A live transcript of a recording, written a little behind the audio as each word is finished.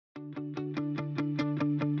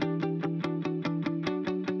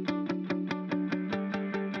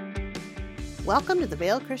Welcome to the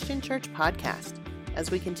Vale Christian Church podcast.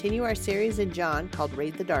 As we continue our series in John called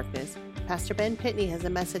Raid the Darkness, Pastor Ben Pitney has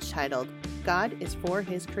a message titled, God is for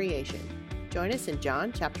His Creation. Join us in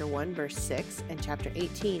John chapter 1 verse 6 and chapter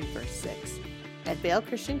 18 verse 6. At Vale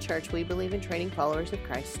Christian Church, we believe in training followers of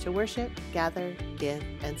Christ to worship, gather, give,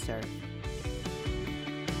 and serve.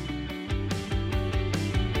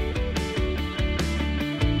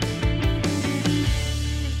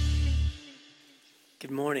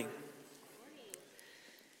 Good morning.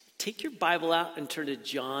 Take your Bible out and turn to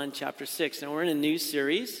John chapter 6. Now we're in a new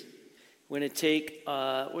series. We're going to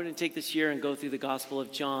take this year and go through the Gospel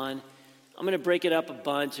of John. I'm going to break it up a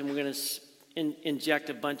bunch, and we're going to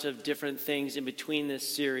inject a bunch of different things in between this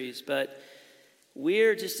series. But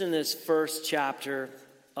we're just in this first chapter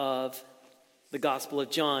of the Gospel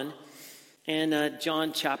of John, and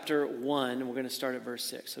John chapter 1. We're going to start at verse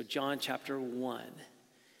 6. So John chapter 1.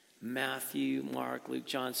 Matthew, Mark, Luke,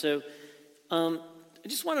 John. So I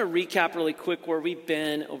just want to recap really quick where we've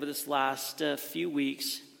been over this last few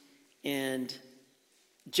weeks. And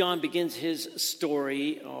John begins his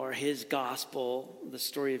story or his gospel, the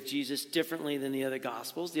story of Jesus, differently than the other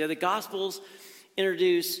gospels. The other gospels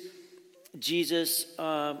introduce Jesus.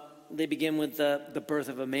 They begin with the birth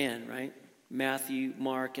of a man, right? Matthew,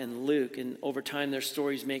 Mark, and Luke. And over time, their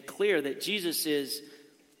stories make clear that Jesus is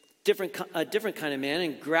a different kind of man,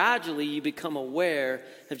 and gradually you become aware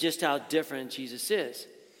of just how different Jesus is.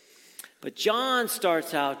 But John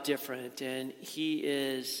starts out different, and he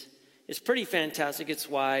is pretty fantastic. It's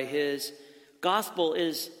why his gospel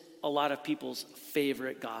is a lot of people's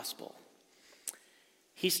favorite gospel.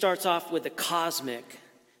 He starts off with the cosmic,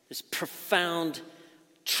 this profound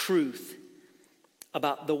truth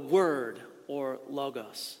about the Word, or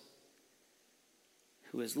Logos,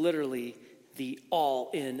 who is literally the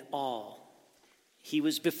all in all. He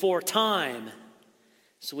was before time.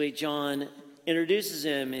 That's the way John introduces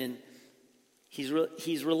him, and he's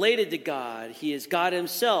related to God. He is God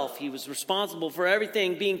himself. He was responsible for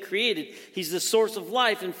everything being created. He's the source of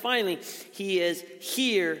life. And finally, he is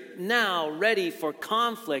here now, ready for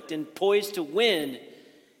conflict and poised to win.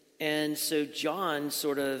 And so John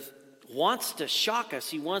sort of wants to shock us.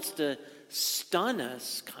 He wants to stun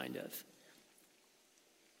us, kind of.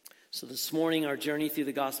 So this morning, our journey through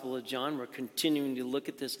the Gospel of John, we're continuing to look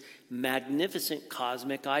at this magnificent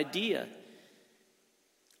cosmic idea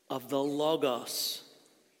of the Logos,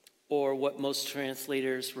 or what most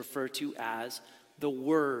translators refer to as the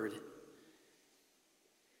Word.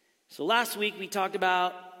 So last week, we talked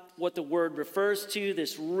about what the Word refers to.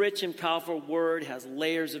 This rich and powerful word has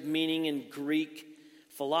layers of meaning in Greek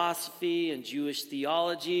philosophy and Jewish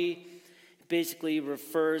theology. Basically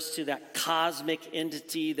refers to that cosmic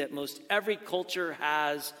entity that most every culture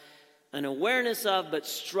has an awareness of but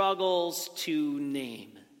struggles to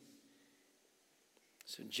name.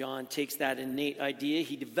 So John takes that innate idea,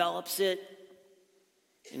 he develops it,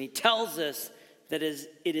 and he tells us that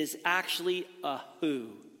it is actually a who.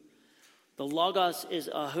 The Logos is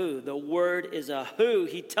a who. The Word is a who.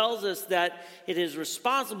 He tells us that it is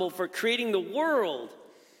responsible for creating the world.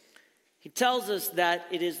 He tells us that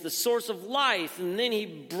it is the source of life, and then he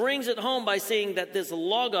brings it home by saying that this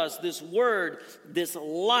Logos, this Word, this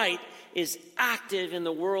light is active in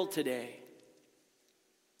the world today.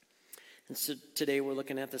 And so today we're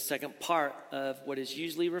looking at the second part of what is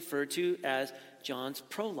usually referred to as John's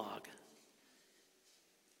prologue.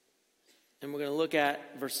 And we're going to look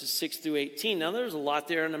at verses 6 through 18. Now there's a lot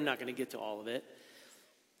there, and I'm not going to get to all of it.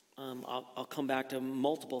 I'll come back to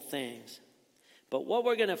multiple things. But what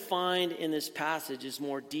we're going to find in this passage is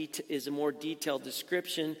a more detailed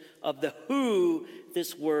description of the who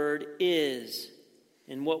this word is.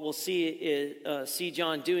 And what we'll see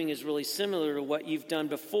John doing is really similar to what you've done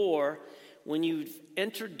before when you've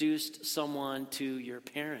introduced someone to your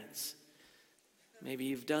parents. Maybe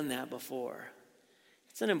you've done that before.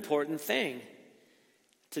 It's an important thing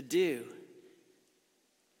to do.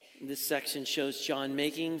 This section shows John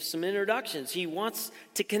making some introductions. He wants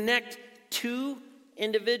to connect two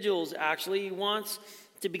individuals, actually. He wants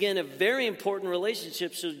to begin a very important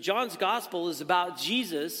relationship. So John's gospel is about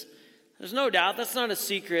Jesus. There's no doubt, that's not a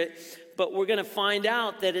secret. But we're going to find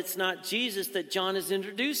out that it's not Jesus that John is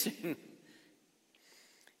introducing.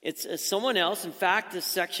 It's someone else. In fact, this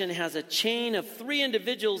section has a chain of three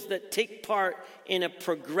individuals that take part in a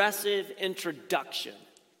progressive introduction.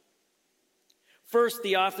 First,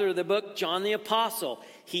 the author of the book, John the Apostle.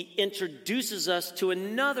 He introduces us to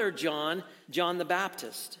another John, John the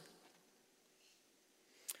Baptist.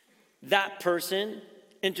 That person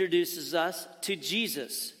introduces us to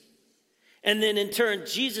Jesus. And then in turn,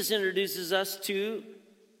 Jesus introduces us to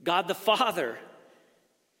God the Father.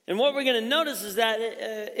 And what we're going to notice is that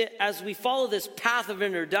as we follow this path of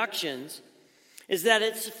introductions, is that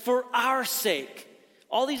it's for our sake.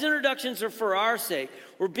 All these introductions are for our sake.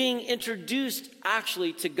 We're being introduced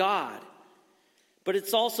actually to God. But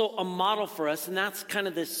it's also a model for us, and that's kind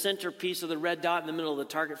of the centerpiece of the red dot in the middle of the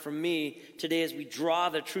target for me today as we draw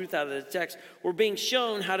the truth out of the text. We're being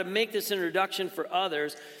shown how to make this introduction for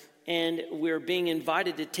others, and we're being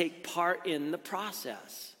invited to take part in the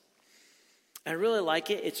process. I really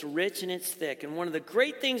like it. It's rich and it's thick. And one of the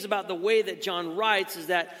great things about the way that John writes is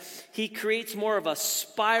that he creates more of a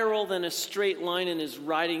spiral than a straight line in his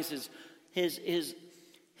writings.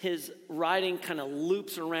 His writing kind of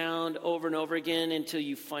loops around over and over again until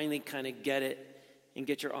you finally kind of get it and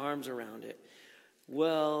get your arms around it.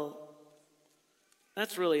 Well,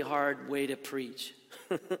 that's a really hard way to preach.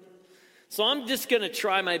 So I'm just going to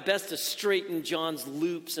try my best to straighten John's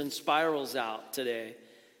loops and spirals out today.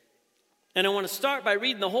 And I want to start by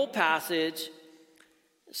reading the whole passage,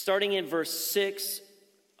 starting in verse 6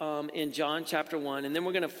 in John chapter 1. And then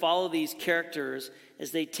we're going to follow these characters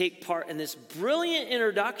as they take part in this brilliant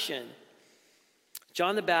introduction.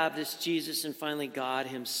 John the Baptist, Jesus, and finally God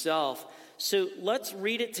himself. So let's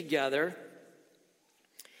read it together.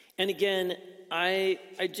 And again, I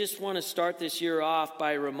just want to start this year off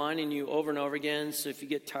by reminding you over and over again. So if you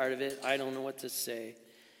get tired of it, I don't know what to say.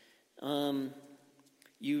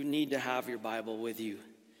 You need to have your Bible with you,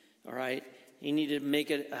 all right? You need to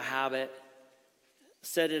make it a habit,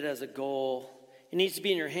 set it as a goal. It needs to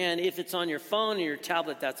be in your hand. If it's on your phone or your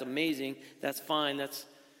tablet, that's amazing. That's fine.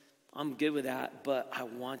 I'm good with that, but I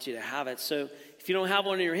want you to have it. So if you don't have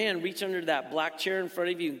one in your hand, reach under that black chair in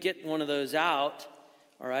front of you and get one of those out,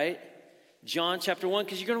 all right? John chapter 1,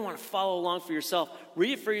 because you're going to want to follow along for yourself.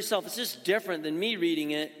 Read it for yourself. It's just different than me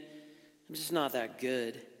reading it. I'm just not that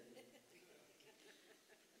good.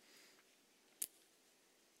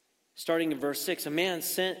 Starting in verse 6, a man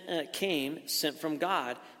came sent from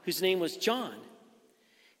God, whose name was John.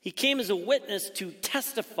 He came as a witness to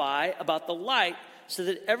testify about the light, so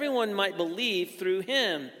that everyone might believe through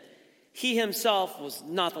him. He himself was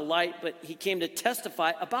not the light, but he came to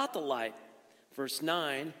testify about the light. Verse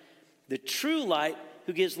 9, the true light,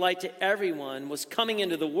 who gives light to everyone, was coming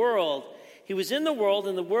into the world. He was in the world,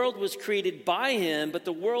 and the world was created by him, but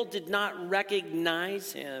the world did not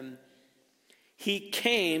recognize him. He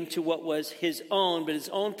came to what was his own, but his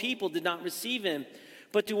own people did not receive him.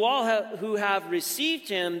 But to all who have received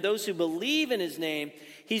him, those who believe in his name,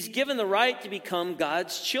 he's given the right to become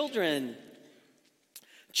God's children.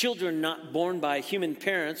 Children not born by human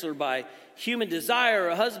parents or by human desire or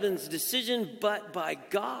a husband's decision, but by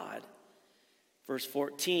God. Verse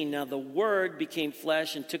 14, now the Word became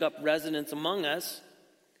flesh and took up residence among us.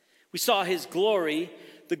 We saw his glory,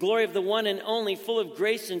 the glory of the one and only, full of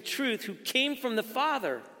grace and truth, who came from the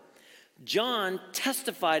Father. John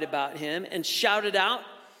testified about him and shouted out,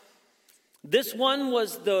 this one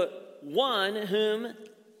was the one whom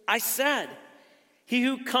I said, he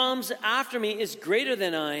who comes after me is greater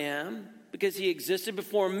than I am, because he existed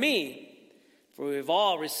before me. For we have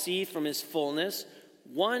all received from his fullness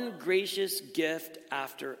one gracious gift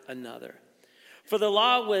after another. For the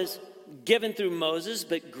law was given through Moses,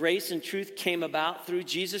 but grace and truth came about through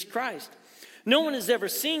Jesus Christ. No one has ever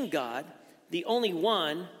seen God, the only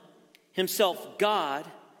one, himself God,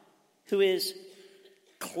 who is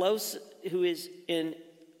in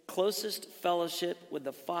closest fellowship with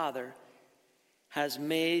the Father, has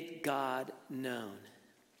made God known.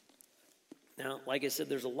 Now, like I said,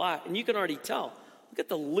 there's a lot, and you can already tell. Look at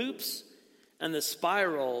the loops and the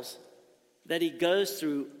spirals that he goes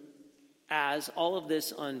through as all of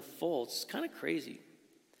this unfolds. It's kind of crazy.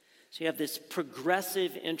 So you have this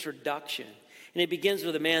progressive introduction. And it begins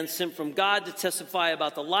with a man sent from God to testify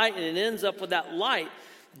about the light. And it ends up with that light,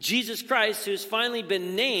 Jesus Christ, who's finally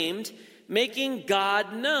been named, making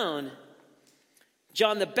God known.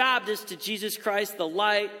 John the Baptist to Jesus Christ, the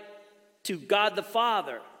light, to God the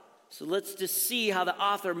Father. So let's just see how the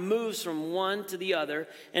author moves from one to the other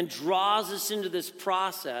and draws us into this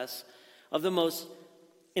process of the most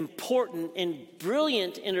important and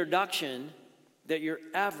brilliant introduction that you're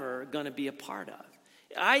ever going to be a part of.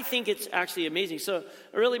 I think it's actually amazing. So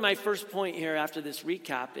really my first point here after this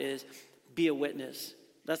recap is be a witness.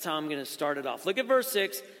 That's how I'm going to start it off. Look at verse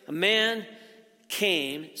 6. A man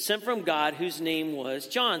came, sent from God, whose name was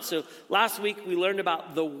John. So last week we learned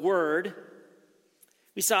about the Word.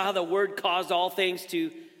 We saw how the Word caused all things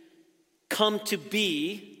to come to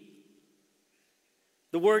be.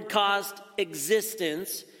 The Word caused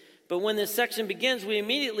existence. But when this section begins, we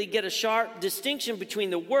immediately get a sharp distinction between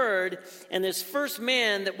the Word and this first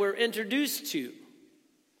man that we're introduced to.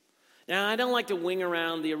 Now, I don't like to wing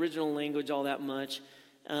around the original language all that much.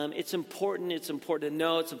 It's important to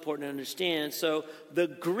know, it's important to understand. So the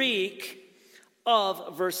Greek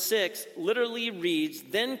of verse 6 literally reads,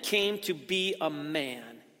 then came to be a man,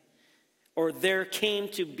 or there came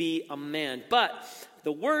to be a man. But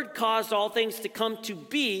the Word caused all things to come to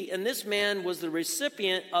be, and this man was the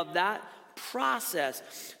recipient of that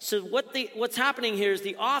process. So what's happening here is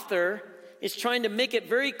the author is trying to make it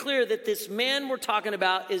very clear that this man we're talking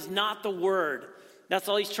about is not the Word. That's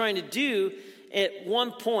all he's trying to do at one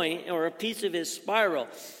point, or a piece of his spiral.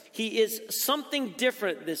 He is something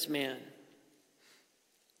different, this man.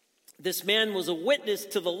 This man was a witness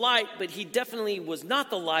to the light, but he definitely was not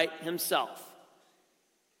the light himself.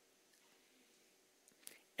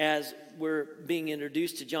 As we're being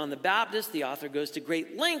introduced to John the Baptist, the author goes to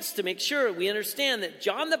great lengths to make sure we understand that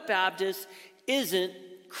John the Baptist isn't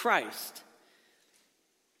Christ.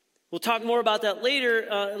 We'll talk more about that later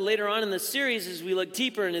on in the series as we look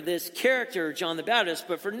deeper into this character, John the Baptist.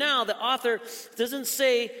 But for now, the author doesn't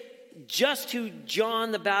say just who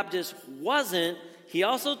John the Baptist wasn't. He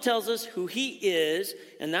also tells us who he is,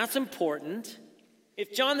 and that's important.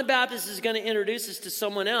 If John the Baptist is going to introduce us to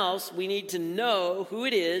someone else, we need to know who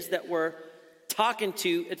it is that we're talking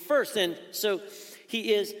to at first. And so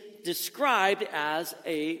he is described as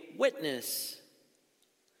a witness.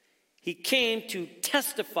 He came to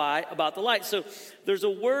testify about the light. So there's a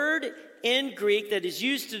word in Greek that is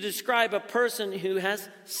used to describe a person who has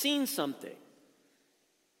seen something.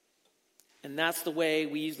 And that's the way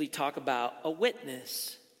we usually talk about a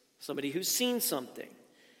witness, somebody who's seen something.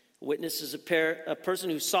 A witness is a person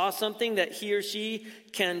who saw something that he or she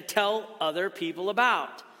can tell other people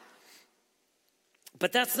about.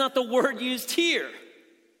 But that's not the word used here.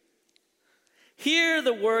 Here,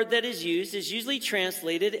 the word that is used is usually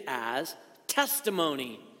translated as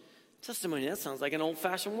testimony. Testimony, that sounds like an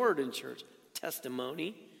old-fashioned word in church.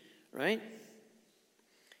 Testimony, right?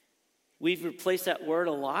 We've replaced that word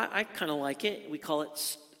a lot. I kind of like it. We call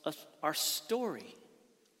it our story.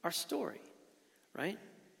 Our story, right?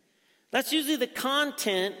 That's usually the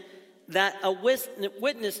content that a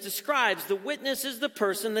witness describes. The witness is the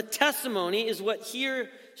person. The testimony is what he or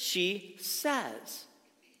she says.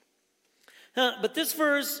 But this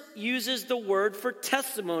verse uses the word for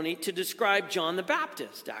testimony to describe John the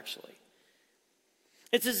Baptist, actually.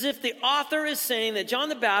 It's as if the author is saying that John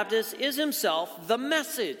the Baptist is himself the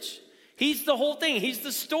message. He's the whole thing. He's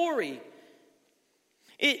the story.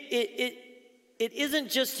 It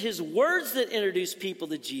isn't just his words that introduce people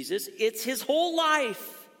to Jesus. It's his whole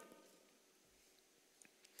life.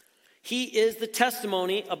 He is the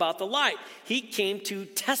testimony about the light. He came to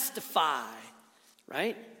testify,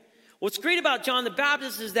 right? What's great about John the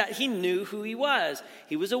Baptist is that he knew who he was.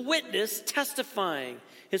 He was a witness testifying.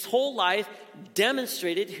 His whole life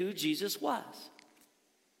demonstrated who Jesus was.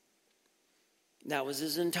 That was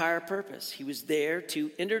his entire purpose. He was there to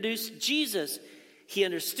introduce Jesus. He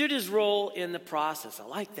understood his role in the process. I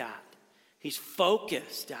like that. He's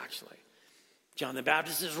focused, actually. John the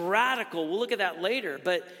Baptist is radical. We'll look at that later.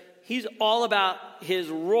 But he's all about his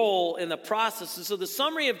role in the process. And so the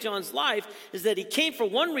summary of John's life is that he came for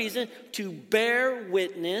one reason, to bear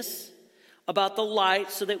witness about the light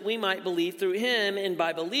so that we might believe through him, and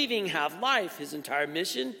by believing have life. His entire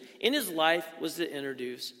mission in his life was to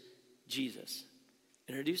introduce Jesus.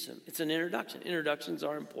 Introduce him. It's an introduction. Introductions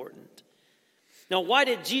are important. Now, why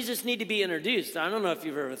did Jesus need to be introduced? I don't know if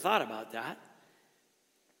you've ever thought about that.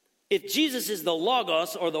 If Jesus is the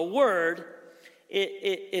Logos, or the Word,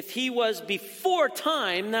 if he was before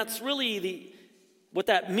time, that's really what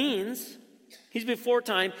that means. He's before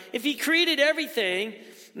time. If he created everything,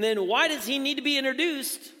 then why does he need to be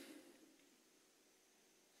introduced?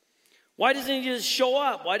 Why doesn't he just show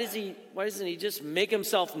up? Why doesn't he just make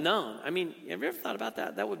himself known? I mean, have you ever thought about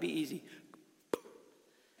that? That would be easy.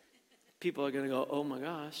 People are going to go, oh my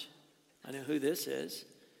gosh, I know who this is.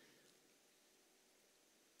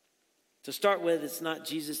 To start with, it's not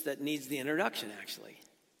Jesus that needs the introduction, actually.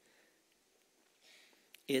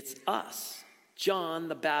 It's us. John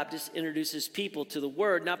the Baptist introduces people to the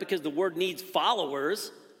Word, not because the Word needs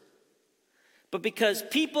followers, but because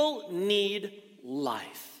people need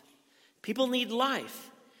life. People need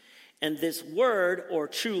life. And this Word, or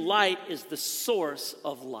true light, is the source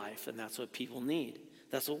of life, and that's what people need.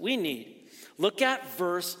 That's what we need. Look at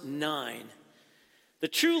verse 9. The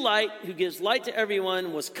true light who gives light to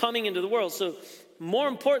everyone was coming into the world. So more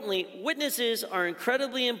importantly, witnesses are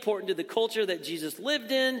incredibly important to the culture that Jesus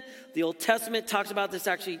lived in. The Old Testament talks about this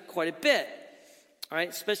actually quite a bit. All right,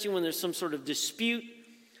 especially when there's some sort of dispute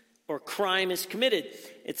or crime is committed.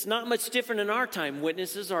 It's not much different in our time.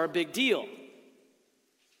 Witnesses are a big deal.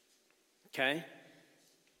 Okay?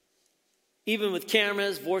 Even with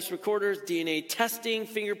cameras, voice recorders, DNA testing,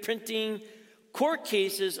 fingerprinting, court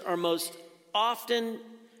cases are mostly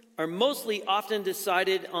often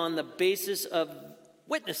decided on the basis of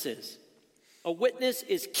witnesses. A witness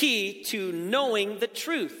is key to knowing the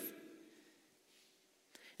truth.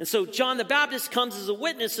 And so John the Baptist comes as a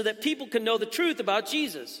witness so that people can know the truth about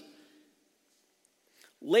Jesus.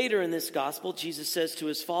 Later in this gospel, Jesus says to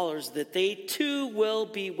his followers that they too will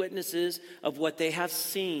be witnesses of what they have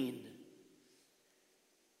seen.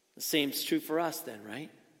 The same is true for us then,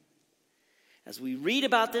 right? As we read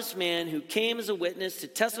about this man who came as a witness to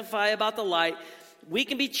testify about the light, we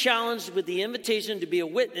can be challenged with the invitation to be a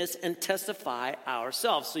witness and testify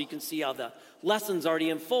ourselves. So you can see how the lessons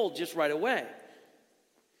already unfold just right away.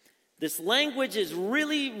 This language is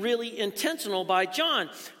really, really intentional by John.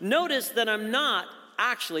 Notice that I'm not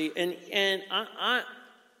actually,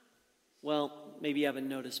 well, maybe you haven't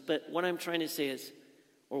noticed, but what I'm trying to say is,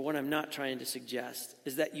 or what I'm not trying to suggest,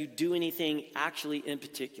 is that you do anything actually in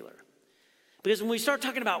particular. Because when we start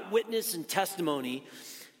talking about witness and testimony,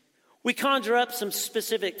 we conjure up some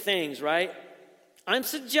specific things, right? I'm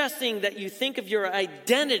suggesting that you think of your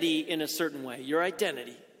identity in a certain way. Your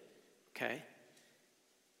identity, okay?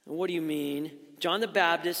 And what do you mean? John the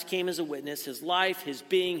Baptist came as a witness. His life, his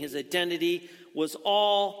being, his identity was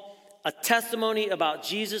all a testimony about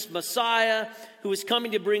Jesus, Messiah, who was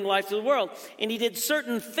coming to bring life to the world. And he did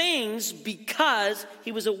certain things because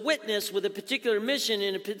he was a witness with a particular mission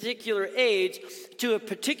in a particular age to a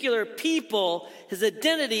particular people. His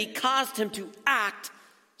identity caused him to act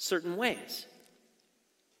certain ways.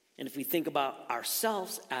 And if we think about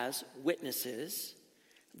ourselves as witnesses,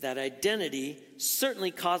 that identity certainly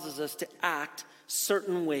causes us to act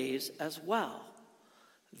certain ways as well.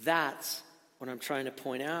 That's what I'm trying to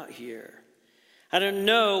point out here. I don't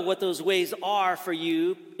know what those ways are for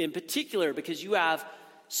you in particular, because you have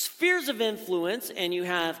spheres of influence and you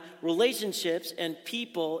have relationships and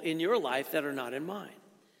people in your life that are not in mine.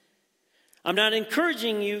 I'm not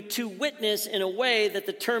encouraging you to witness in a way that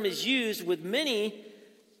the term is used with many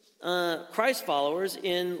Christ followers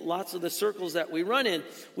in lots of the circles that we run in.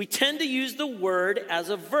 We tend to use the word as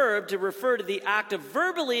a verb to refer to the act of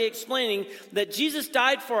verbally explaining that Jesus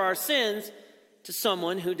died for our sins to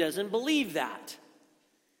someone who doesn't believe that.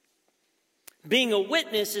 Being a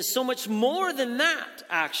witness is so much more than that,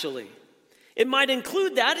 actually. It might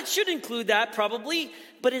include that, it should include that probably,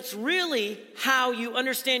 but it's really how you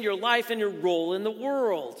understand your life and your role in the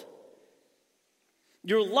world.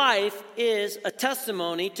 Your life is a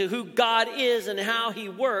testimony to who God is and how he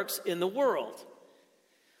works in the world.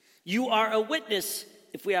 You are a witness.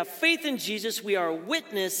 If we have faith in Jesus, we are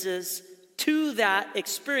witnesses to that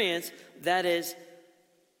experience that is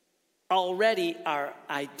already our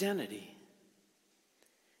identity.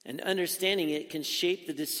 And understanding it can shape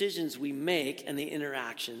the decisions we make and the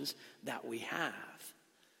interactions that we have.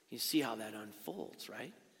 You see how that unfolds,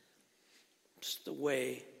 right? Just the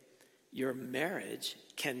way your marriage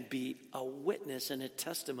can be a witness and a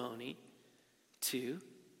testimony to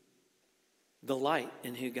the light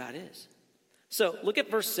and who God is. So look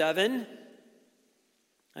at verse 7.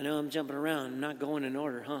 I know I'm jumping around. I'm not going in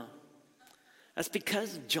order, huh? That's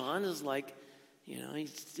because John is like,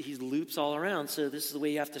 he loops all around. So this is the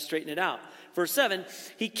way you have to straighten it out. Verse 7,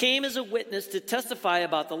 he came as a witness to testify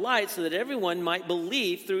about the light so that everyone might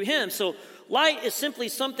believe through him. So light is simply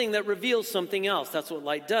something that reveals something else. That's what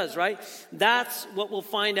light does, right? That's what we'll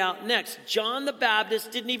find out next. John the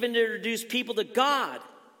Baptist didn't even introduce people to God.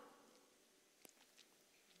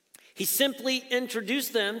 He simply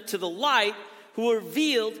introduced them to the light who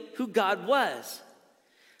revealed who God was.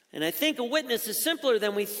 And I think a witness is simpler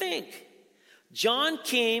than we think. John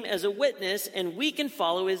came as a witness, and we can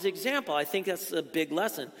follow his example. I think that's a big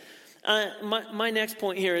lesson. My next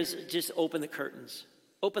point here is just open the curtains.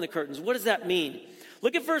 Open the curtains. What does that mean?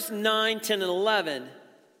 Look at verse 9, 10, and 11.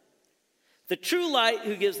 The true light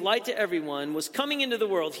who gives light to everyone was coming into the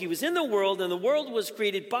world. He was in the world, and the world was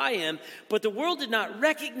created by him, but the world did not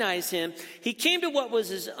recognize him. He came to what was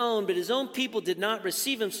his own, but his own people did not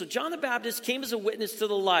receive him. So John the Baptist came as a witness to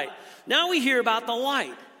the light. Now we hear about the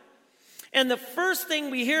light. And the first thing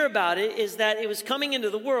we hear about it is that it was coming into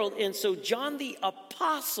the world. And so John the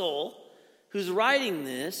Apostle, who's writing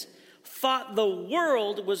this, thought the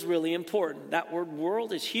world was really important. That word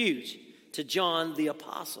world is huge to John the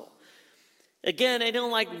Apostle. Again, I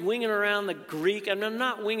don't like winging around the Greek. I'm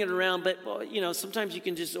not winging around, but sometimes you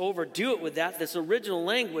can just overdo it with this original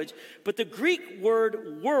language. But the Greek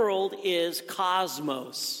word world is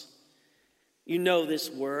cosmos. You know this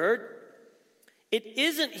word. It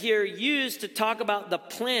isn't here used to talk about the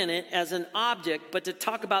planet as an object, but to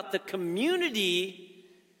talk about the community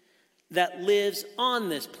that lives on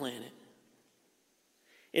this planet.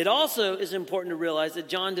 It also is important to realize that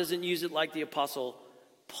John doesn't use it like the Apostle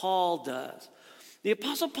Paul does. The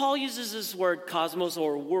Apostle Paul uses this word cosmos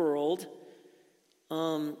or world,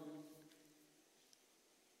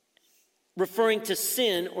 referring to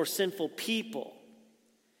sin or sinful people.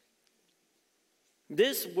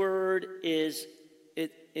 This word is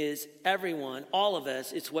everyone, all of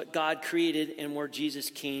us. It's what God created and where Jesus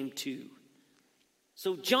came to.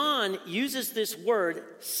 So John uses this word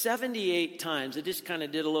 78 times. I just kind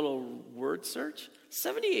of did a little word search.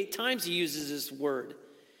 78 times he uses this word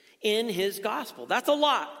in his gospel. That's a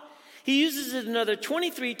lot. He uses it another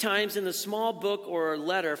 23 times in the small book or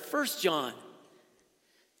letter, 1 John.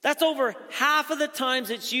 That's over half of the times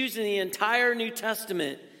it's used in the entire New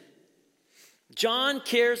Testament. John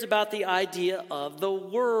cares about the idea of the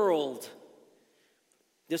world.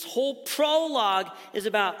 This whole prologue is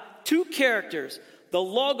about two characters, the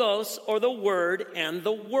Logos or the Word and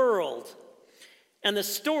the world, and the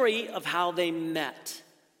story of how they met.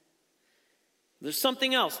 There's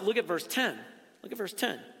something else. Look at verse 10. Look at verse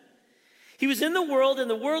 10. He was in the world, and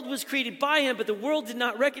the world was created by him, but the world did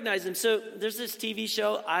not recognize him. So there's this TV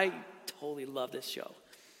show. I totally love this show.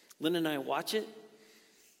 Lynn and I watch it.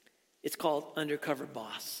 It's called Undercover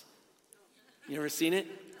Boss. You ever seen it?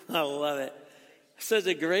 I love it. So it's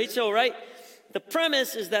a great show, right? The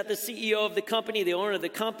premise is that the CEO of the company, the owner of the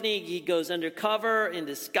company, he goes undercover in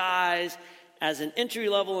disguise as an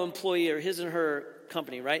entry-level employee or his and her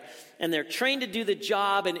company, right? And they're trained to do the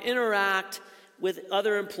job and interact with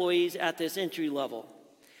other employees at this entry level.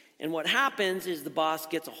 And what happens is the boss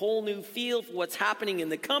gets a whole new feel for what's happening in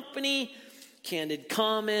the company, candid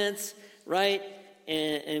comments, right?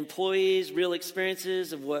 And employees' real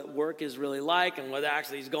experiences of what work is really like and what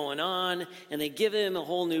actually is going on. And they give him a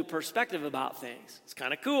whole new perspective about things. It's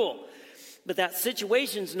kind of cool. But that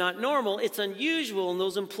situation's not normal. It's unusual. And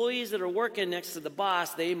those employees that are working next to the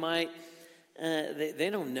boss, they might, they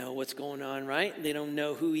don't know what's going on, right? They don't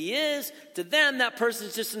know who he is. To them, that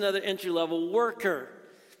person's just another entry-level worker.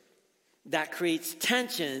 That creates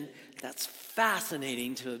tension that's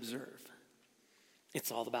fascinating to observe.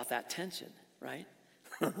 It's all about that tension, right?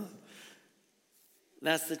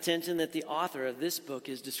 That's the tension that the author of this book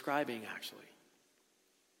is describing, actually.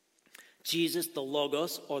 Jesus, the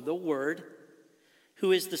Logos, or the Word,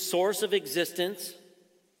 who is the source of existence,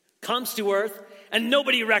 comes to earth, and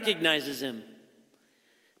nobody recognizes him.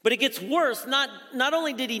 But it gets worse. Not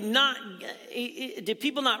only did did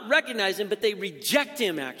people not recognize him, but they reject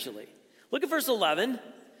him, actually. Look at verse 11.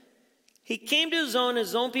 He came to his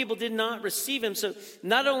own people did not receive him. So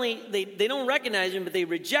not only they don't recognize him, but they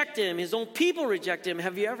reject him. His own people reject him.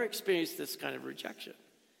 Have you ever experienced this kind of rejection?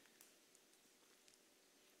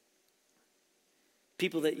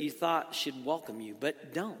 People that you thought should welcome you,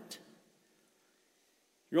 but don't.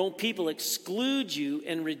 Your own people exclude you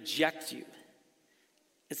and reject you.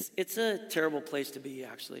 It's a terrible place to be,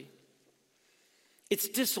 actually. It's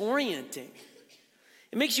disorienting.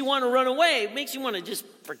 It makes you want to run away. It makes you want to just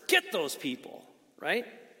forget those people, right?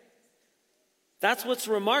 That's what's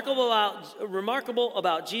remarkable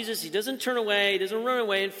about Jesus. He doesn't turn away. He doesn't run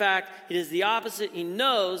away. In fact, it is the opposite. He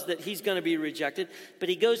knows that he's going to be rejected, but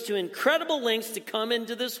he goes to incredible lengths to come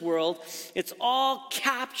into this world. It's all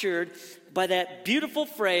captured by that beautiful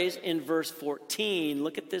phrase in verse 14.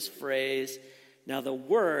 Look at this phrase. Now the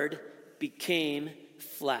Word became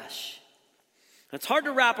flesh. It's hard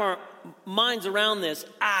to wrap our minds around this,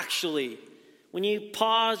 actually. When you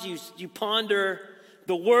pause, you ponder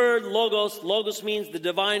the word logos. Logos means the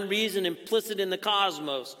divine reason implicit in the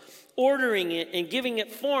cosmos. Ordering it and giving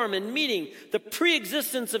it form and meaning. The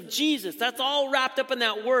pre-existence of Jesus. That's all wrapped up in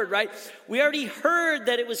that word, right? We already heard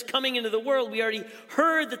that it was coming into the world. We already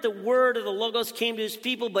heard that the word of the logos came to his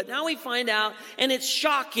people. But now we find out, and it's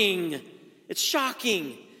shocking. It's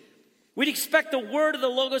shocking. We'd expect the word of the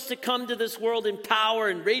Logos to come to this world in power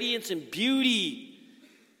and radiance and beauty.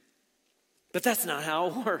 But that's not how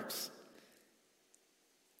it works.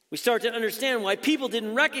 We start to understand why people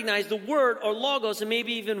didn't recognize the word or Logos and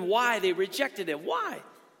maybe even why they rejected it. Why?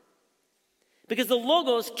 Because the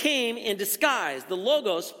Logos came in disguise. The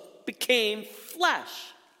Logos became flesh.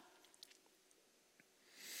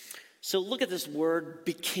 So look at this word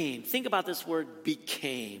became. Think about this word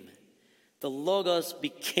became. The Logos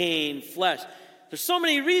became flesh. There's so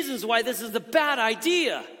many reasons why this is a bad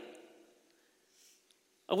idea.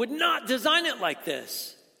 I would not design it like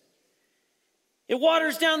this. It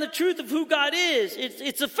waters down the truth of who God is.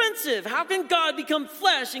 It's offensive. How can God become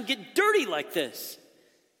flesh and get dirty like this?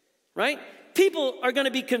 Right? People are going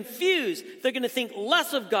to be confused. They're going to think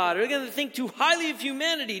less of God. They're going to think too highly of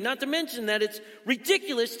humanity, not to mention that it's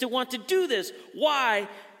ridiculous to want to do this. Why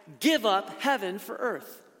give up heaven for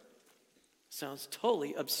earth? Sounds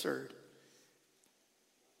totally absurd.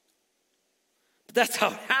 But that's how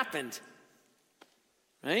it happened,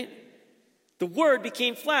 right? The Word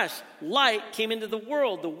became flesh. Light came into the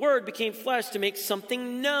world. The Word became flesh to make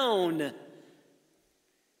something known.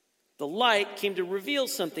 The light came to reveal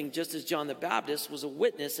something, just as John the Baptist was a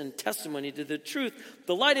witness and testimony to the truth.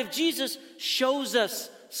 The light of Jesus shows us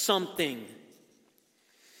something.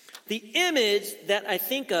 The image that I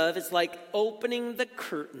think of is like opening the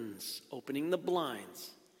curtains, opening the blinds.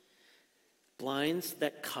 Blinds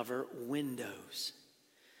that cover windows.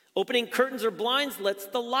 Opening curtains or blinds lets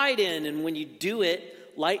the light in, and when you do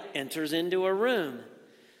it, light enters into a room.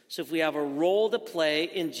 So if we have a role to play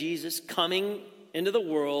in Jesus coming into the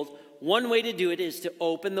world, one way to do it is to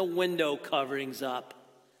open the window coverings up.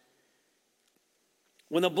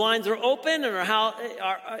 When the blinds are open and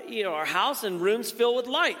our house and rooms fill with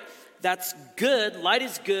light, that's good. Light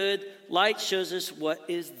is good. Light shows us what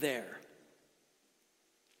is there.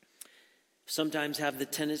 Sometimes have the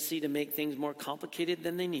tendency to make things more complicated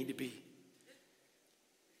than they need to be.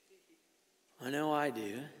 I know I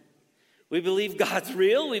do. We believe God's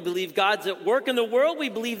real. We believe God's at work in the world. We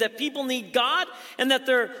believe that people need God and that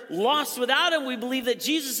they're lost without Him. We believe that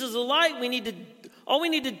Jesus is the light. All we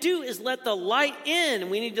need to do is let the light in.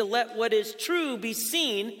 We need to let what is true be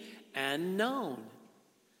seen and known.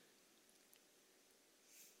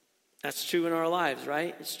 That's true in our lives,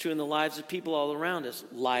 right? It's true in the lives of people all around us.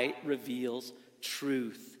 Light reveals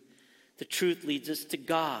truth. The truth leads us to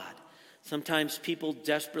God. Sometimes people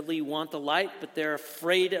desperately want the light, but they're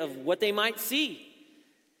afraid of what they might see.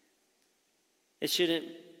 It shouldn't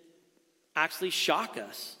actually shock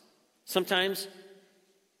us. Sometimes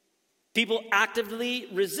people actively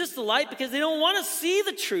resist the light because they don't want to see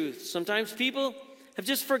the truth. Sometimes people have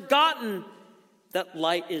just forgotten that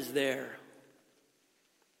light is there.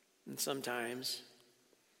 And sometimes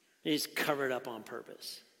it is covered up on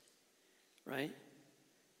purpose, right?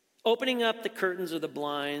 Opening up the curtains or the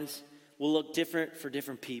blinds will look different for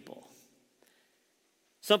different people.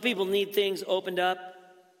 Some people need things opened up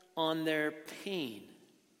on their pain.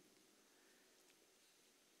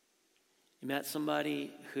 You met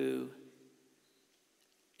somebody who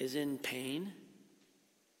is in pain?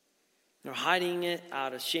 They're hiding it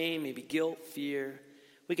out of shame, maybe guilt, fear.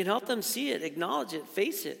 We can help them see it, acknowledge it,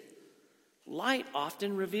 face it. Light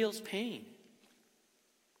often reveals pain,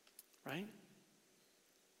 right?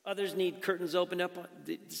 Others need curtains opened up.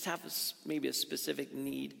 They just have maybe a specific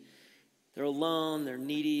need. They're alone, they're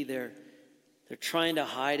needy, they're trying to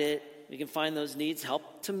hide it. We can find those needs,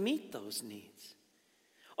 help to meet those needs.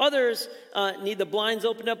 Others need the blinds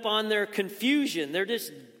opened up on their confusion. They're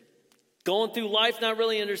just going through life, not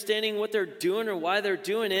really understanding what they're doing or why they're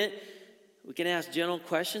doing it. We can ask gentle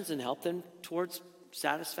questions and help them towards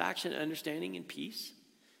satisfaction, understanding, and peace.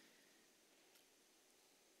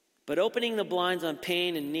 But opening the blinds on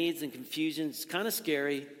pain and needs and confusion is kind of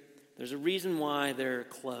scary. There's a reason why they're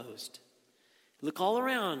closed. Look all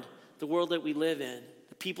around the world that we live in,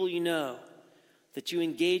 the people you know, that you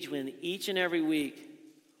engage with each and every week.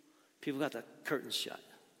 People got the curtains shut,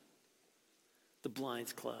 the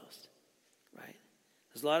blinds closed, right?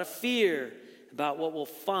 There's a lot of fear about what we'll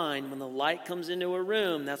find when the light comes into a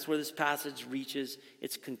room. That's where this passage reaches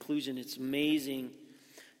its conclusion. It's amazing.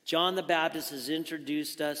 John the Baptist has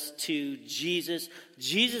introduced us to Jesus.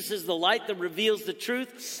 Jesus is the light that reveals the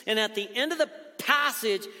truth. And at the end of the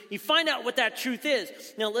passage, you find out what that truth is.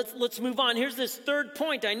 Now, let's move on. Here's this third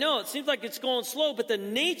point. I know it seems like it's going slow, but the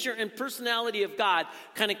nature and personality of God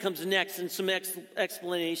kind of comes next in some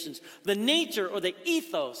explanations. The nature or the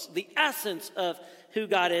ethos, the essence of who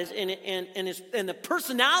God is and the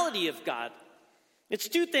personality of God. It's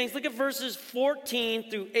two things. Look at verses 14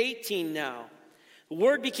 through 18 now. The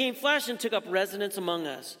Word became flesh and took up residence among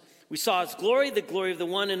us. We saw His glory, the glory of the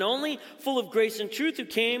one and only, full of grace and truth, who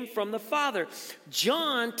came from the Father.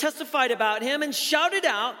 John testified about Him and shouted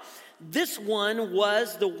out, "This one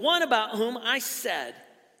was the one about whom I said,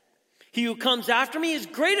 'He who comes after me is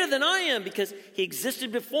greater than I am, because He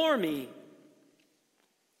existed before me.'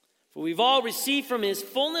 For we've all received from His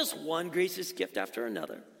fullness one gracious gift after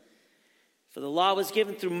another. For the law was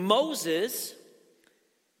given through Moses,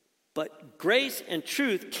 but grace and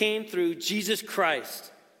truth came through Jesus Christ."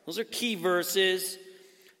 Those are key verses.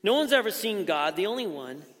 No one's ever seen God, the only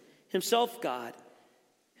one, Himself God,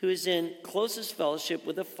 who is in closest fellowship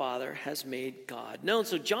with the Father, has made God known.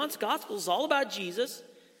 So John's gospel is all about Jesus.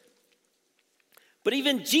 But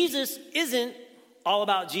even Jesus isn't all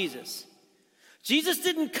about Jesus. Jesus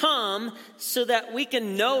didn't come so that we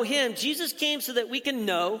can know him. Jesus came so that we can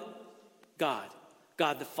know God,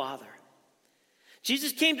 God the Father.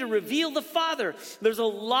 Jesus came to reveal the Father. There's a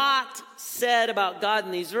lot said about God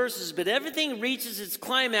in these verses, but everything reaches its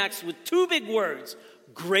climax with two big words: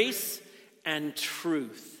 grace and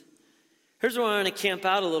truth. Here's where I want to camp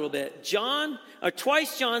out a little bit.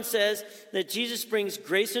 Twice John says that Jesus brings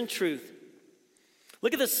grace and truth.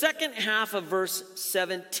 Look at the second half of verse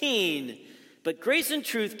 17. But grace and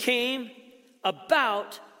truth came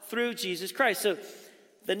about through Jesus Christ. So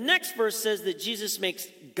the next verse says that Jesus makes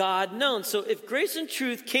God known. So if grace and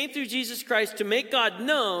truth came through Jesus Christ to make God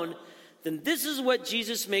known, then this is what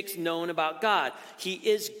Jesus makes known about God. He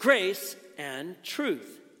is grace and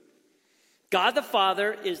truth. God the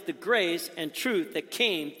Father is the grace and truth that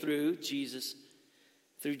came through Jesus.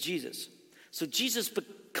 So Jesus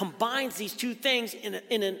combines these two things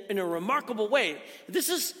in a remarkable way. This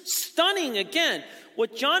is stunning again.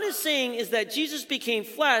 What John is saying is that Jesus became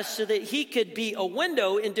flesh so that he could be a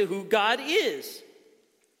window into who God is.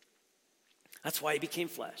 That's why he became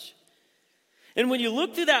flesh. And when you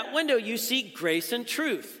look through that window, you see grace and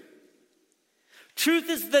truth. Truth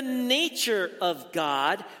is the nature of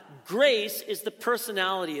God. Grace is the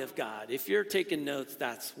personality of God. If you're taking notes,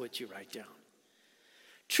 that's what you write down.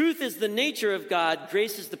 Truth is the nature of God.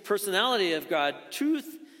 Grace is the personality of God.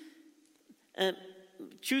 Truth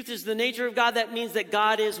is the nature of God. That means that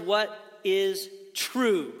God is what is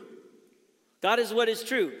true. God is what is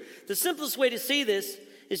true. The simplest way to say this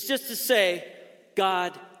is just to say,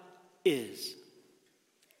 God is.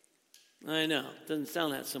 I know, it doesn't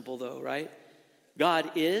sound that simple though, right?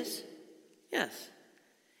 God is? Yes.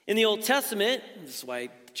 In the Old Testament, this is why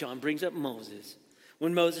John brings up Moses.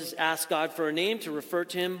 When Moses asked God for a name to refer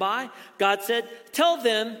to him by, God said, "Tell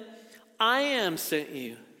them, I am sent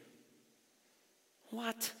you."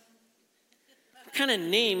 What? What kind of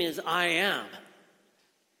name is I am?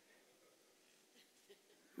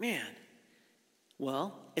 Man.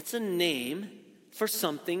 Well, it's a name for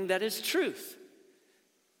something that is truth.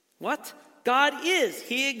 What? God is.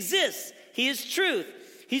 He exists. He is truth.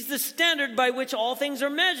 He's the standard by which all things are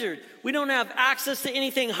measured. We don't have access to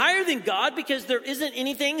anything higher than God because there isn't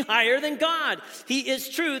anything higher than God. He is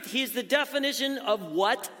truth. He's the definition of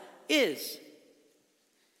what is.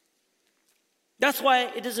 That's why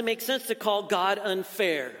it doesn't make sense to call God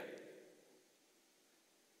unfair.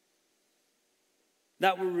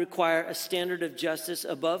 That would require a standard of justice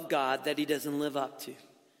above God that he doesn't live up to.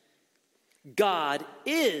 God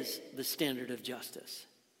is the standard of justice.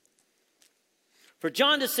 For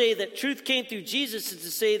John to say that truth came through Jesus is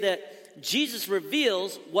to say that Jesus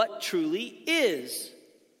reveals what truly is.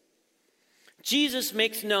 Jesus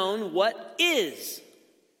makes known what is.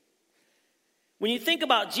 When you think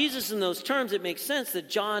about Jesus in those terms, it makes sense that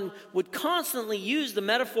John would constantly use the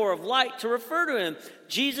metaphor of light to refer to him.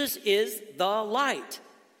 Jesus is the light.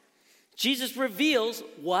 Jesus reveals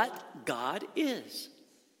what God is.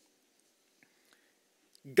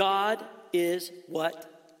 God is what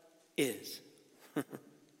is.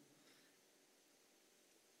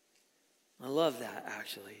 I love that,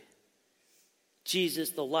 actually. Jesus,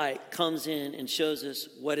 the light, comes in and shows us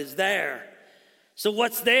what is there. So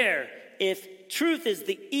what's there? If truth is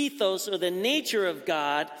the ethos or the nature of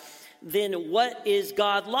God, then what is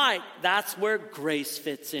God like? That's where grace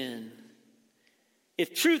fits in.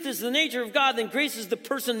 If truth is the nature of God, then grace is the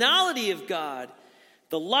personality of God.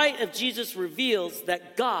 The light of Jesus reveals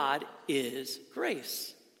that God is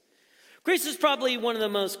grace. Grace is probably one of the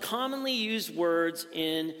most commonly used words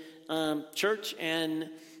in church and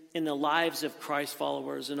in the lives of Christ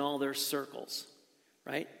followers in all their circles,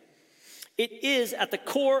 right? It is at the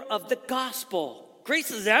core of the gospel.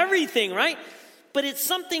 Grace is everything, right? But it's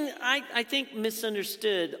something I think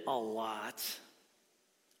misunderstood a lot.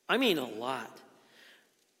 I mean a lot.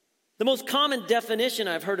 The most common definition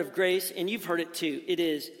I've heard of grace, and you've heard it too, it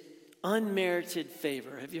is unmerited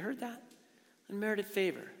favor. Have you heard that? Unmerited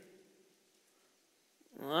favor.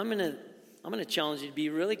 Well, I'm going to challenge you to be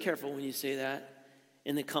really careful when you say that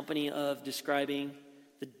in the company of describing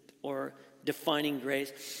or defining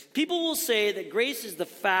grace. People will say that grace is the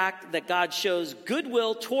fact that God shows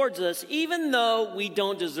goodwill towards us even though we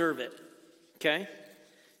don't deserve it. Okay?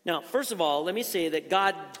 Now, first of all, let me say that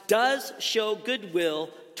God does show goodwill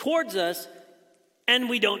towards us and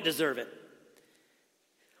we don't deserve it.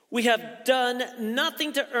 We have done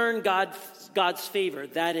nothing to earn God's favor.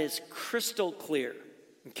 That is crystal clear.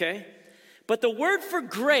 Okay? But the word for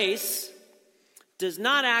grace does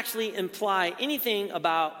not actually imply anything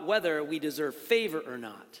about whether we deserve favor or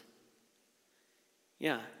not.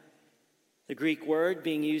 Yeah. The Greek word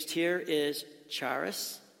being used here is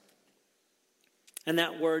charis. And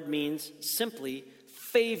that word means simply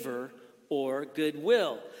favor or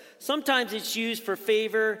goodwill. Sometimes it's used for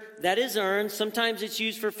favor that is earned. Sometimes it's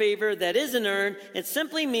used for favor that isn't earned. It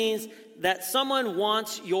simply means that someone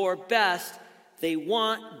wants your best. They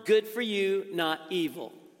want good for you, not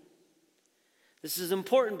evil. This is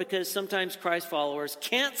important because sometimes Christ followers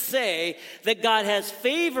can't say that God has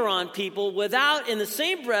favor on people without, in the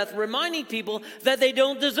same breath, reminding people that they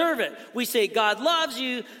don't deserve it. We say God loves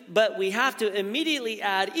you, but we have to immediately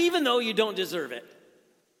add, even though you don't deserve it.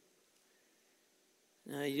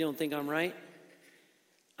 You don't think I'm right?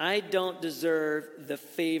 I don't deserve the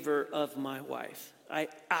favor of my wife. I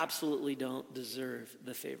absolutely don't deserve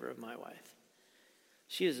the favor of my wife.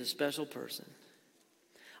 She is a special person.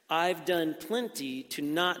 I've done plenty to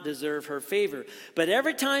not deserve her favor. But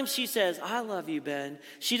every time she says, I love you, Ben,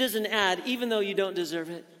 she doesn't add, even though you don't deserve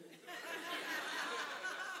it.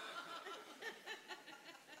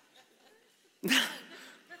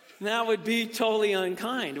 That would be totally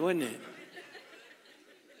unkind, wouldn't it?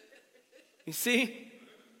 You see?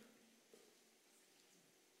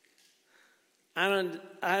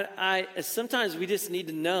 Sometimes we just need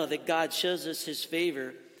to know that God shows us his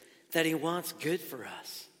favor, that he wants good for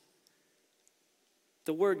us.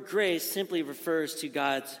 The word grace simply refers to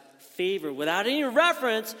God's favor without any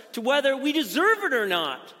reference to whether we deserve it or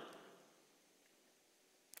not.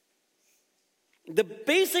 The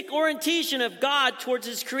basic orientation of God towards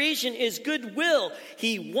his creation is goodwill.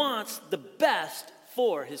 He wants the best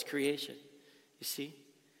for his creation. You see?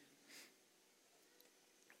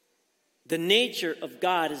 The nature of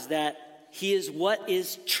God is that he is what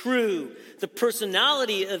is true. The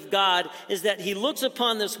personality of God is that he looks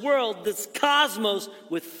upon this world, this cosmos,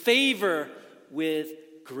 with favor, with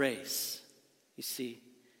grace. You see?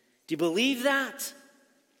 Do you believe that?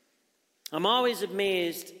 I'm always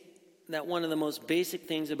amazed that one of the most basic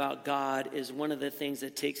things about God is one of the things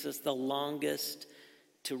that takes us the longest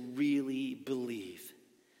to really believe.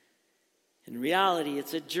 In reality,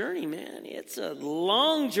 it's a journey, man. It's a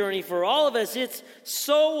long journey for all of us. It's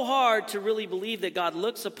so hard to really believe that God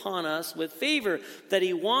looks upon us with favor, that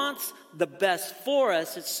he wants the best for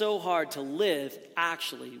us. It's so hard to live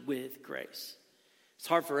actually with grace. It's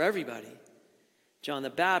hard for everybody. John the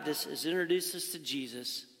Baptist has introduced us to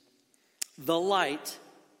Jesus, the light.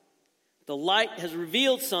 The light has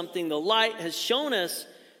revealed something. The light has shown us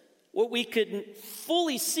what we couldn't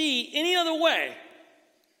fully see any other way.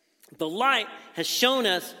 The light has shown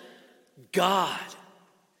us God.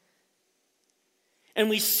 And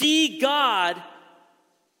we see God,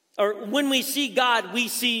 or when we see God, we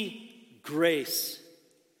see grace.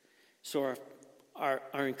 So our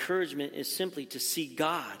encouragement is simply to see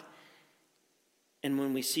God. And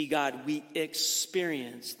when we see God, we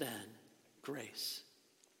experience then grace.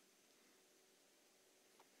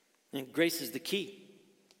 And grace is the key.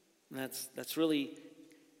 And that's really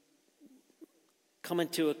coming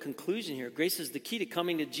to a conclusion here. Grace is the key to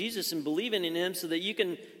coming to Jesus and believing in him so that you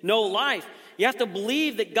can know life. You have to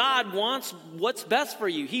believe that God wants what's best for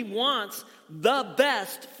you. He wants the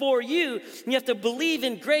best for you. You have to believe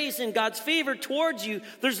in grace and God's favor towards you.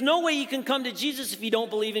 There's no way you can come to Jesus if you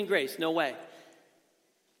don't believe in grace. No way.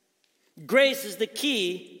 Grace is the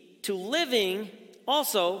key to living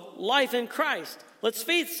also life in Christ. Let's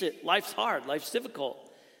face it, life's hard, life's difficult.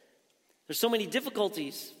 There's so many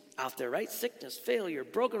difficulties out there, right? Sickness, failure,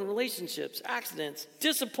 broken relationships, accidents,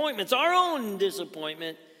 disappointments, our own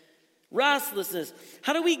disappointment, restlessness.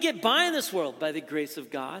 How do we get by in this world? By the grace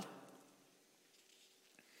of God.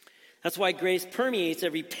 That's why grace permeates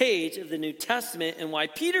every page of the New Testament and why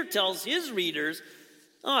Peter tells his readers,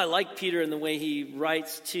 I like Peter in the way he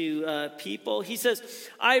writes to people. He says,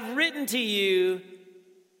 I've written to you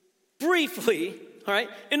briefly, all right,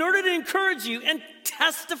 in order to encourage you and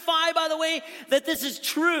testify, by the way, that this is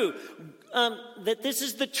true, that this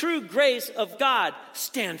is the true grace of God.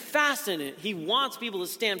 Stand fast in it. He wants people to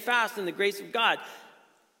stand fast in the grace of God.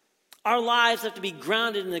 Our lives have to be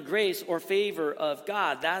grounded in the grace or favor of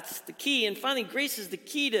God. That's the key. And finally, grace is the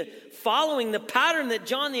key to following the pattern that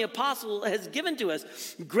John the Apostle has given to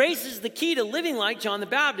us. Grace is the key to living like John the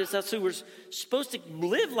Baptist. That's who we're supposed to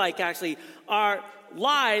live like, actually. Our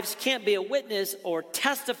lives can't be a witness or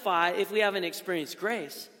testify if we haven't experienced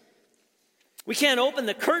grace. We can't open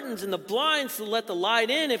the curtains and the blinds to let the light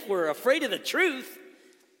in if we're afraid of the truth.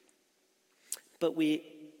 But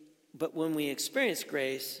when we experience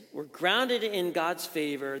grace, we're grounded in God's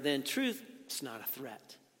favor, then truth is not a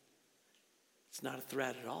threat. It's not a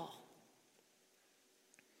threat at all.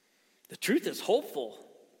 The truth is hopeful.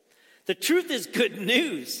 The truth is good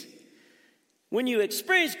news. When you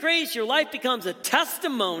experience grace, your life becomes a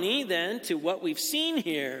testimony then to what we've seen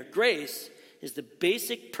here. Grace is the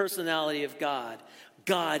basic personality of God.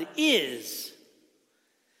 God is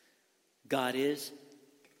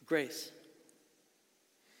grace.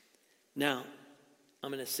 Now,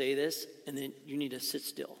 I'm going to say this, and then you need to sit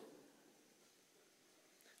still.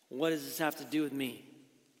 What does this have to do with me?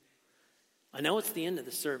 I know it's the end of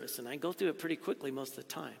the service, and I go through it pretty quickly most of the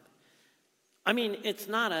time. I mean, it's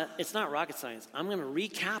not rocket science. I'm going to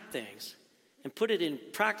recap things and put it in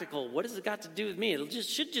practical. What has it got to do with me?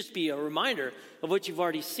 Should just be a reminder of what you've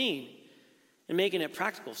already seen and making it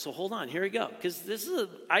practical. So hold on, here we go. Because this is,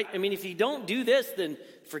 I mean, if you don't do this, then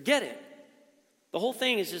forget it. The whole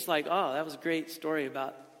thing is just like, oh, that was a great story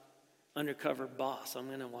about undercover boss. I'm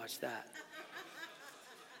going to watch that.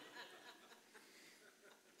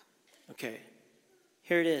 Okay,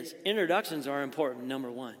 here it is. Introductions are important,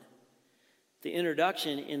 number one. The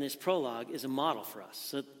introduction in this prologue is a model for us.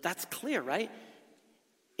 So that's clear, right?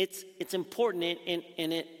 It's important, and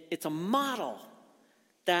it's a model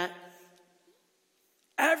that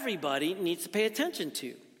everybody needs to pay attention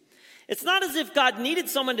to. It's not as if God needed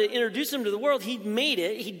someone to introduce him to the world. He made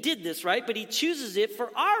it. He did this, right? But he chooses it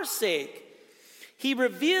for our sake. He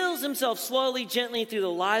reveals himself slowly, gently through the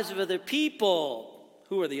lives of other people.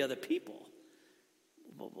 Who are the other people?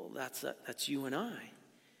 Well, that's you and I,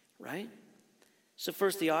 right? So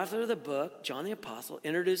first, the author of the book, John the Apostle,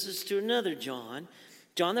 introduces us to another John,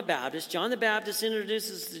 John the Baptist. John the Baptist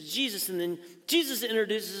introduces us to Jesus, and then Jesus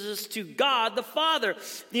introduces us to God the Father.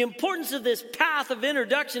 The importance of this path of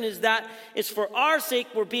introduction is that it's for our sake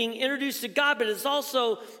we're being introduced to God, but it's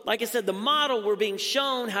also, like I said, the model. We're being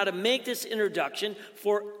shown how to make this introduction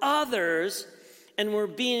for others, and we're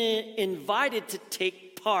being invited to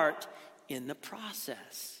take part in the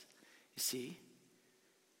process. You see?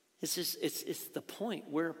 It's the point.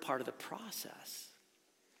 We're a part of the process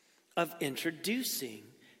of introducing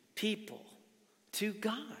people to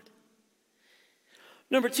God.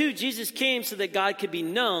 Number two, Jesus came so that God could be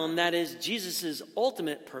known. That is Jesus'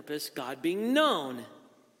 ultimate purpose, God being known.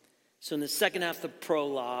 So in the second half of the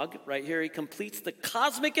prologue, right here, he completes the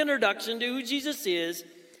cosmic introduction to who Jesus is.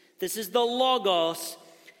 This is the Logos.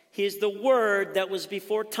 He is the Word that was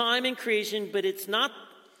before time and creation, but he's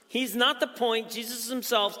not the point. Jesus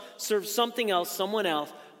himself serves something else, someone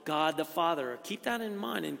else, God the Father. Keep that in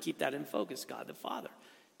mind and keep that in focus, God the Father.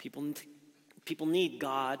 People need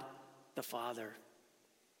God the Father.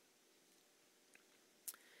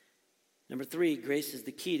 Number three, grace is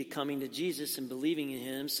the key to coming to Jesus and believing in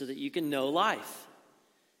him so that you can know life.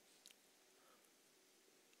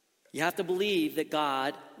 You have to believe that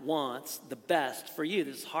God wants the best for you.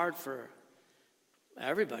 This is hard for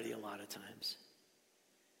everybody a lot of times.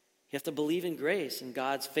 You have to believe in grace and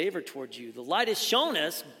God's favor towards you. The light has shown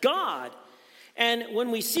us God. And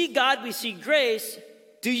when we see God, we see grace.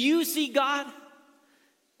 Do you see God?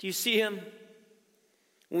 Do you see him?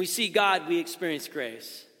 When we see God, we experience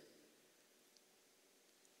grace.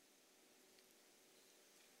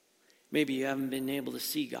 Maybe you haven't been able to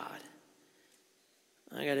see God.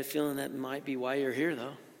 I got a feeling that might be why you're here,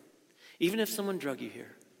 though. Even if someone drug you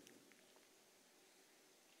here.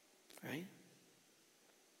 Right?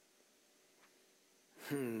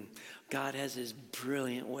 God has his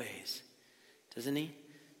brilliant ways, doesn't he?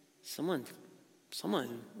 Someone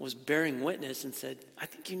was bearing witness and said, I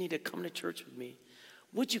think you need to come to church with me.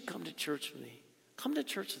 Would you come to church with me? Come to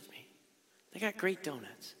church with me. They got great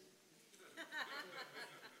donuts.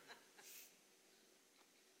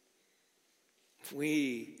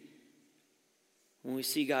 When we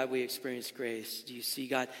see God, we experience grace. Do you see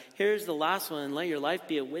God? Here's the last one. Let your life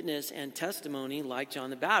be a witness and testimony like John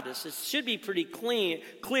the Baptist. It should be pretty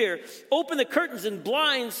clear. Open the curtains and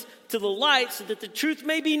blinds to the light so that the truth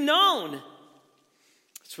may be known.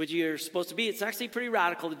 That's what you're supposed to be. It's actually pretty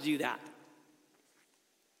radical to do that.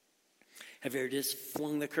 Have you ever just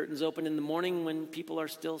flung the curtains open in the morning when people are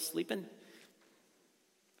still sleeping?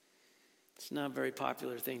 It's not a very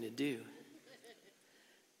popular thing to do.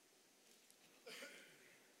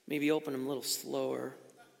 Maybe open them a little slower.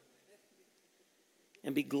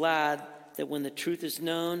 And be glad that when the truth is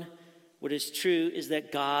known, what is true is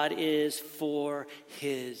that God is for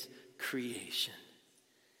his creation.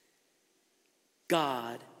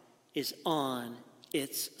 God is on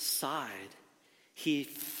its side. He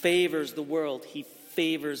favors the world. He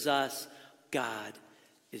favors us. God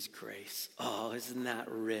is grace. Oh, isn't that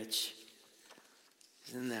rich?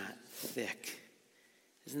 Isn't that thick?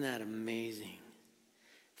 Isn't that amazing?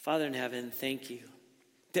 Father in heaven, thank you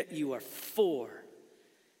that you are for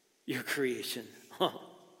your creation. Oh.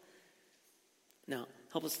 Now,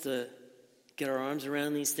 help us to get our arms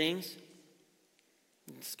around these things.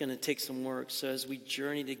 It's going to take some work. So as we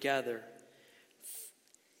journey together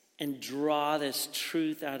and draw this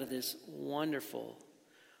truth out of this wonderful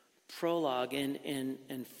prologue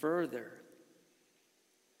and further.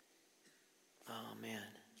 Oh man,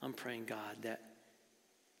 I'm praying, God, that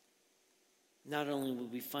not only will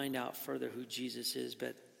we find out further who Jesus is,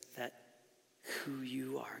 but that who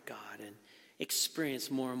you are, God, and experience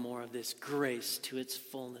more and more of this grace to its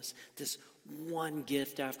fullness, this one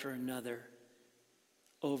gift after another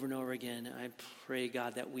over and over again. I pray,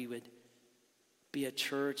 God, that we would be a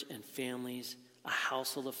church and families, a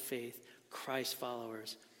household of faith, Christ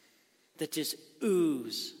followers, that just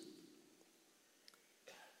ooze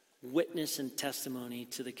witness and testimony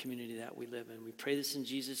to the community that we live in. We pray this in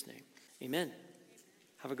Jesus' name. Amen.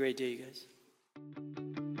 Have a great day, you guys.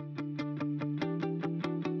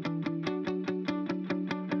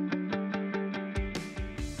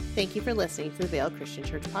 Thank you for listening to the Vail Christian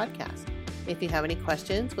Church podcast. If you have any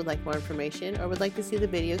questions, would like more information, or would like to see the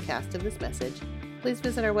video cast of this message, please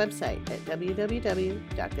visit our website at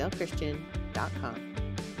www.vailchristian.com.